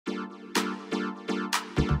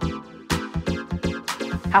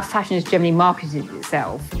how fashion has generally marketed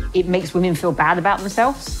itself, it makes women feel bad about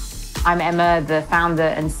themselves. I'm Emma, the founder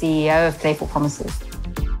and CEO of Playful Promises.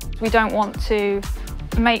 We don't want to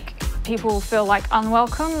make people feel like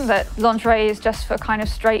unwelcome, that lingerie is just for kind of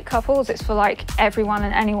straight couples. It's for like everyone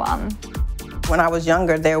and anyone. When I was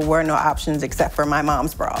younger, there were no options except for my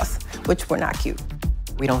mom's bras, which were not cute.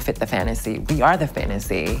 We don't fit the fantasy. We are the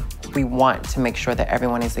fantasy. We want to make sure that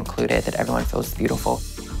everyone is included, that everyone feels beautiful.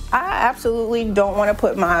 I absolutely don't want to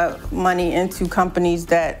put my money into companies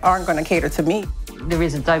that aren't going to cater to me. There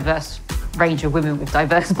is a diverse range of women with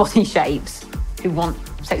diverse body shapes who want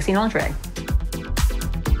sexy lingerie.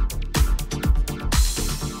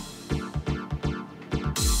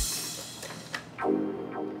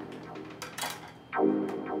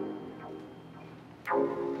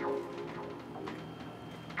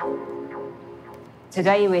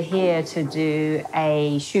 Today we're here to do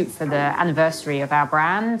a shoot for the anniversary of our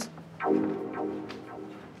brand.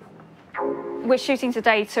 We're shooting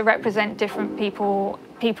today to represent different people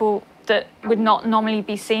that would not normally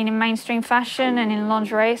be seen in mainstream fashion and in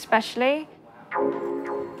lingerie especially.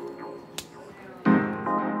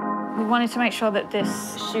 We wanted to make sure that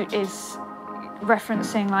this shoot is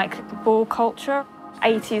referencing like ball culture,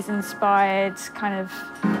 80s inspired, kind of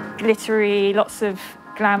glittery, lots of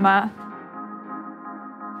glamour.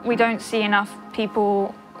 We don't see enough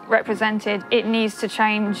people represented. It needs to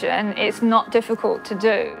change, and it's not difficult to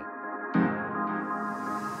do.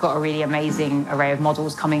 Got a really amazing array of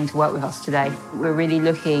models coming to work with us today. We're really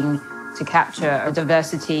looking to capture a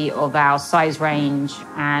diversity of our size range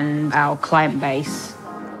and our client base.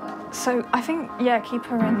 So I think, yeah, keep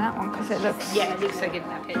her in that one because it looks... Yeah, it looks so good in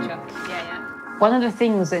that picture. Yeah. One of the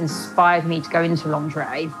things that inspired me to go into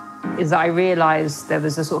lingerie is that I realised there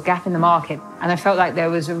was a sort of gap in the market, and I felt like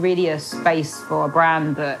there was really a space for a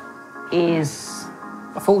brand that is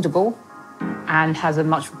affordable and has a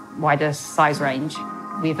much wider size range.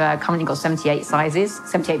 We've currently got 78 sizes,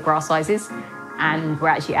 78 bra sizes, and we're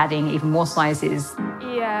actually adding even more sizes.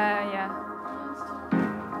 Yeah.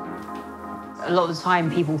 A lot of the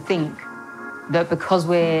time people think that because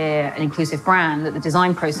we're an inclusive brand that the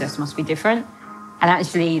design process must be different, and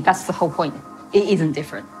actually that's the whole point. It isn't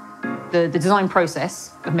different. The design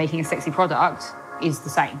process of making a sexy product is the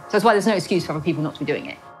same. So that's why there's no excuse for other people not to be doing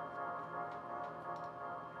it.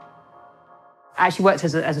 I actually worked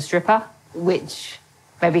as a stripper, which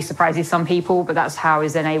maybe surprises some people, but that's how I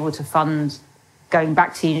was then able to fund going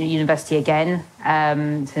back to university again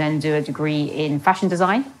to then do a degree in fashion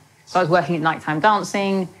design. So I was working at nighttime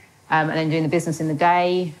dancing and then doing the business in the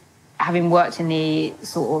day. Having worked in the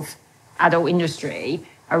sort of adult industry,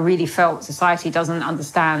 I really felt society doesn't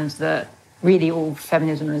understand that really all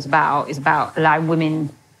feminism is about allowing women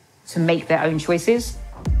to make their own choices.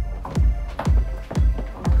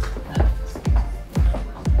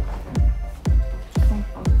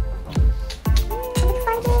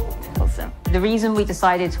 The reason we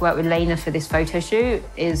decided to work with Leyna for this photo shoot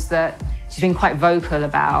is that she's been quite vocal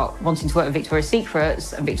about wanting to work with Victoria's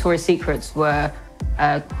Secrets, and Victoria's Secrets were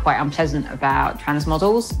quite unpleasant about trans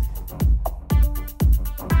models.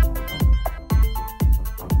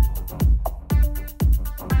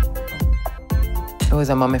 It was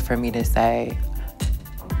a moment for me to say,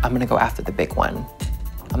 I'm gonna go after the big one.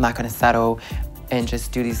 I'm not gonna settle and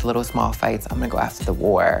just do these little small fights. I'm gonna go after the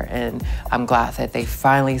war. And I'm glad that they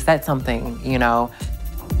finally said something, you know.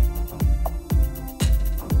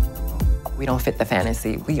 We don't fit the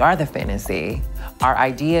fantasy. We are the fantasy. Our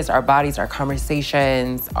ideas, our bodies, our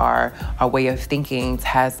conversations, our way of thinking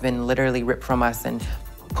has been literally ripped from us and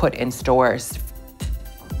put in stores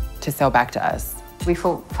to sell back to us. We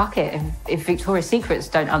thought, fuck it, if Victoria's Secrets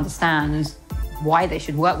don't understand why they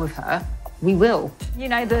should work with her, we will. You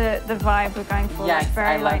know, the vibe we're going for. Yes, like very,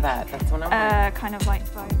 I love that. That's what I'm kind of like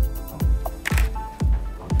vibe.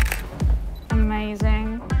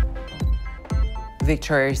 Amazing.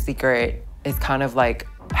 Victoria's Secret is kind of like,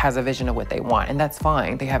 has a vision of what they want, and that's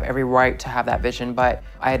fine. They have every right to have that vision, but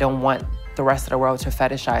I don't want the rest of the world to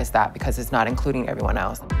fetishize that because it's not including everyone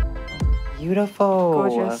else. Beautiful.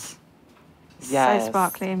 Gorgeous. Yes. So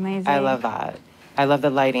sparkly, amazing. I love that. I love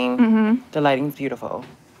the lighting. The lighting's beautiful.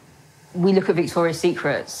 We look at Victoria's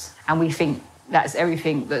Secrets and we think that's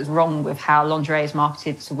everything that's wrong with how lingerie is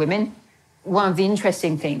marketed to women. One of the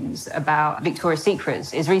interesting things about Victoria's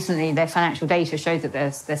Secrets is recently their financial data showed that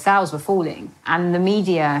their sales were falling, and the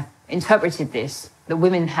media interpreted this, that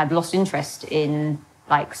women had lost interest in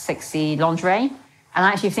like sexy lingerie. And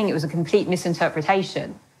I actually think it was a complete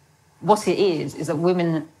misinterpretation. What it is that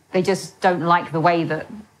women, they just don't like the way that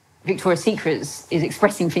Victoria's Secrets is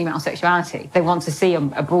expressing female sexuality. They want to see a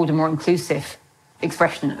broader, more inclusive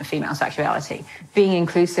expression of female sexuality. Being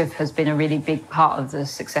inclusive has been a really big part of the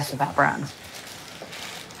success of our brand.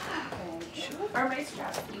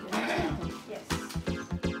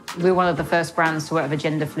 We're one of the first brands to work with a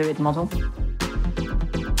gender fluid model.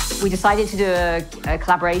 We decided to do a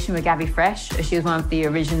collaboration with Gabby Fresh. She was one of the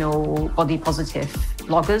original body positive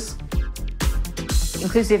bloggers.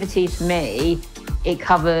 Inclusivity to me, it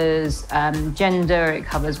covers gender, it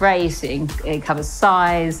covers race, it covers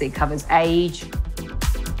size, it covers age.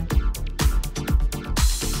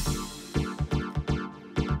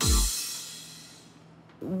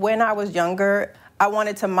 When I was younger, I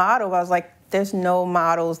wanted to model. I was like, there's no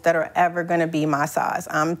models that are ever gonna be my size.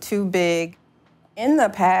 I'm too big. In the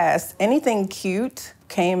past, anything cute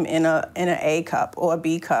came in an A cup or a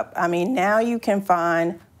B cup. I mean, now you can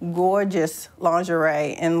find gorgeous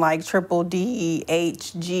lingerie in like triple D,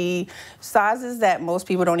 H, G, sizes that most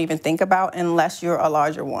people don't even think about unless you're a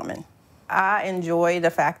larger woman. I enjoy the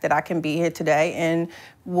fact that I can be here today and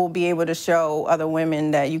will be able to show other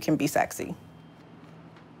women that you can be sexy.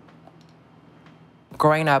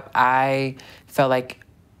 Growing up, I felt like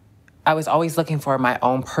I was always looking for my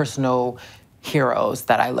own personal heroes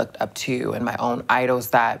that I looked up to and my own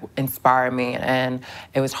idols that inspire me. And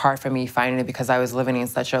it was hard for me finding it because I was living in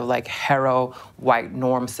such a like hetero white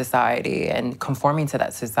norm society, and conforming to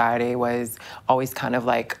that society was always kind of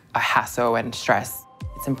like a hassle and stress.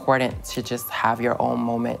 It's important to just have your own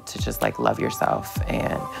moment to just like love yourself,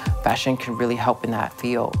 and fashion can really help in that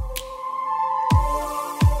field.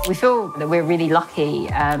 We feel that we're really lucky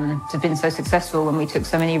to have been so successful when we took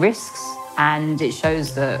so many risks, and it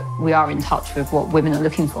shows that we are in touch with what women are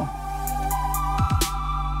looking for.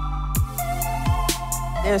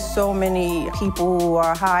 There's so many people who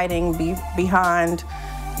are hiding behind,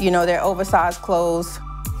 their oversized clothes.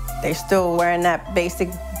 They're still wearing that basic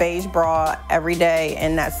beige bra every day,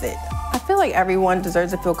 and that's it. I feel like everyone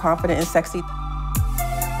deserves to feel confident and sexy.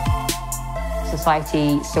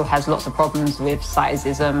 Society still has lots of problems with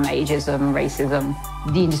sizeism, ageism, racism.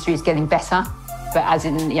 The industry is getting better, but as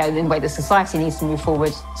in, in the way that society needs to move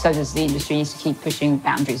forward, so does the industry needs to keep pushing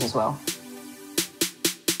boundaries as well.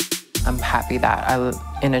 I'm happy that I'm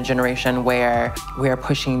in a generation where we're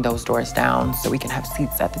pushing those doors down so we can have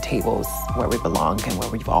seats at the tables where we belong and where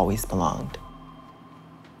we've always belonged.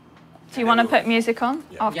 Do you want to put music on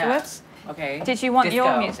afterwards? Yeah. Okay. Did you want Disco.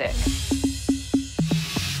 your music?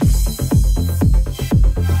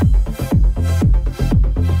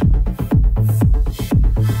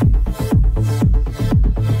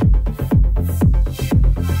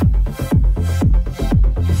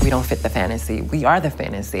 We don't fit the fantasy. We are the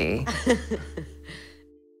fantasy.